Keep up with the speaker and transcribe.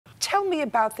Tell me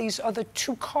about these other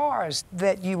 2 cars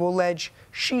that you allege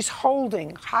she's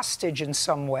holding hostage in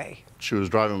some way. She was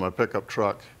driving my pickup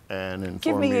truck and informed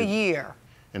Give me a year.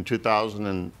 In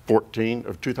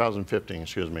 2015,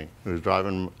 excuse me, she was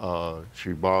driving,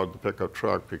 she borrowed the pickup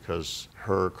truck because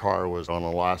her car was on the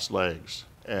last legs.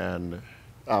 And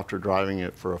after driving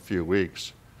it for a few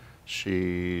weeks,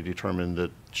 she determined that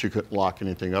she couldn't lock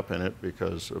anything up in it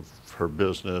because of her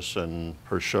business and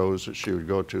her shows that she would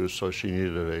go to, so she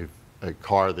needed a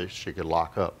car that she could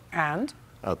lock up. And?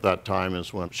 At that time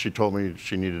is when she told me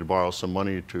she needed to borrow some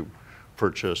money to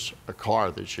purchase a car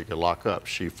that she could lock up.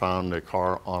 She found a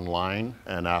car online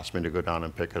and asked me to go down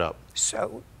and pick it up.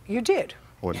 So you did?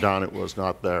 Went down, it was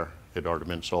not there. It had already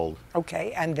been sold.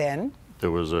 Okay, and then? There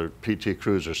was a PT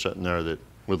Cruiser sitting there that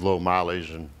with low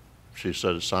mileage, and she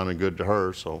said it sounded good to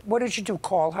her, so. What did you do,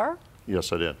 call her?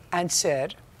 Yes, I did. And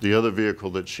said? The other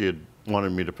vehicle that she had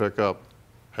wanted me to pick up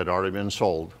had already been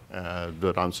sold.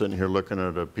 But I'm sitting here looking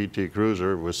at a PT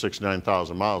Cruiser with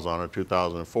 69,000 miles on it,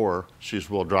 2004. She said,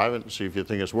 well, drive it and see if you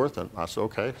think it's worth it. I said,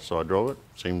 okay. So I drove it.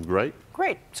 Seemed great.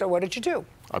 Great. So what did you do?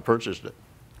 I purchased it.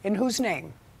 In whose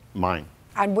name? Mine.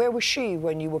 And where was she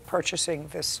when you were purchasing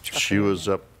this truck? She was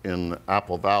up in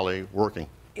Apple Valley working.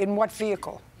 In what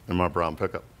vehicle? In my brown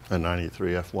pickup, a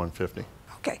 93 F-150.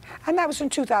 Okay, and that was in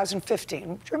 2015. Do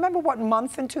you remember what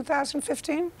month in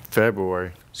 2015?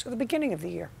 February. So the beginning of the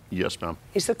year. Yes, ma'am.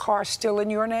 Is the car still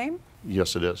in your name?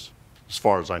 Yes, it is, as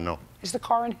far as I know. Is the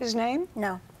car in his name?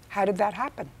 No. How did that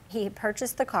happen? He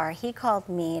purchased the car. He called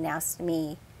me and asked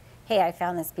me, hey, I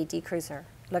found this PT Cruiser.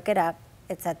 Look it up.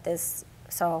 It's at this.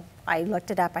 So I looked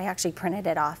it up. I actually printed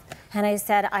it off. And I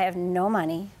said, I have no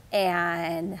money.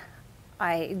 And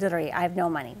I have no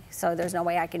money. So there's no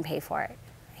way I can pay for it.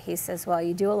 He says, well,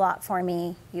 you do a lot for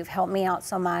me. You've helped me out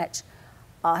so much.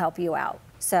 I'll help you out.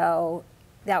 So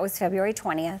that was February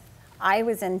 20th. I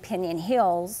was in Pinion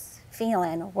Hills,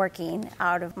 Phelan, working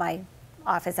out of my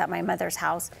office at my mother's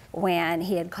house when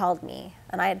he had called me.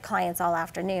 And I had clients all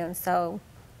afternoon, so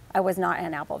I was not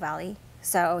in Apple Valley.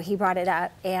 So he brought it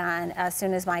up, and as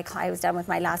soon as I was done with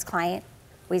my last client,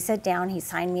 we sat down, he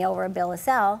signed me over a bill of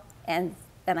sale, and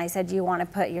I said, do you want to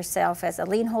put yourself as a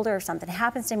lien holder if something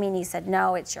happens to me? And he said,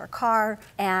 no, it's your car.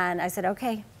 And I said,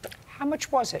 okay. How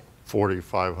much was it?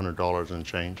 $4,500 and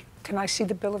change. Can I see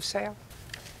the bill of sale?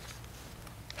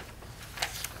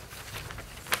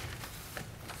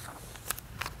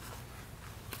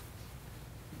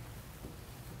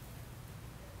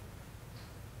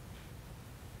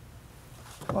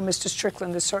 Well, Mr.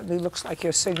 Strickland, this certainly looks like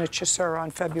your signature, sir, on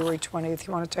February 20th.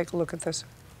 You want to take a look at this?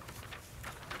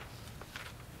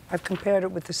 I've compared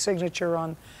it with the signature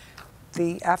on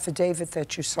the affidavit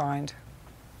that you signed.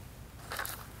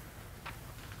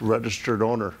 Registered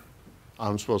owner.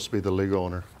 I'm supposed to be the legal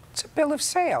owner. It's a bill of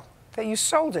sale that you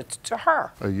sold it to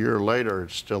her. A year later,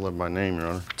 it's still in my name, Your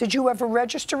Honor. Did you ever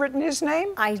register it in his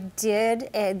name? I did.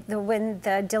 When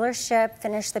the dealership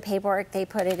finished the paperwork, they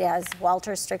put it as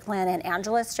Walter Strickland and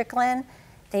Angela Strickland.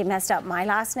 They messed up my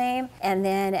last name. And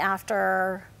then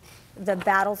after the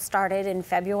battle started in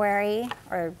February,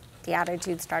 or the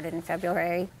attitude started in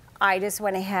February, I just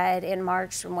went ahead in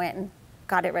March and went and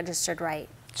got it registered right.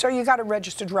 So you got it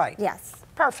registered right? Yes.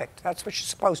 Perfect. That's what you're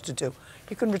supposed to do.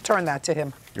 You can return that to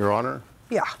him. Your Honor?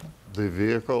 Yeah. The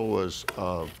vehicle was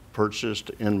purchased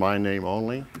in my name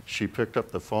only. She picked up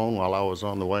the phone while I was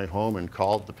on the way home and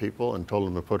called the people and told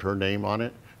them to put her name on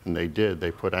it, and they did.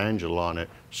 They put Angela on it,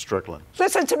 Strickland.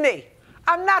 Listen to me.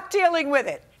 I'm not dealing with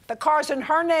it. The car's in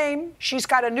her name. She's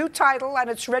got a new title, and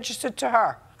it's registered to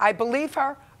her. I believe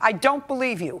her. I don't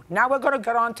believe you. Now we're going to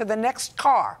get on to the next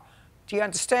car. Do you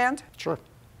understand? Sure.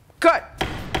 Good.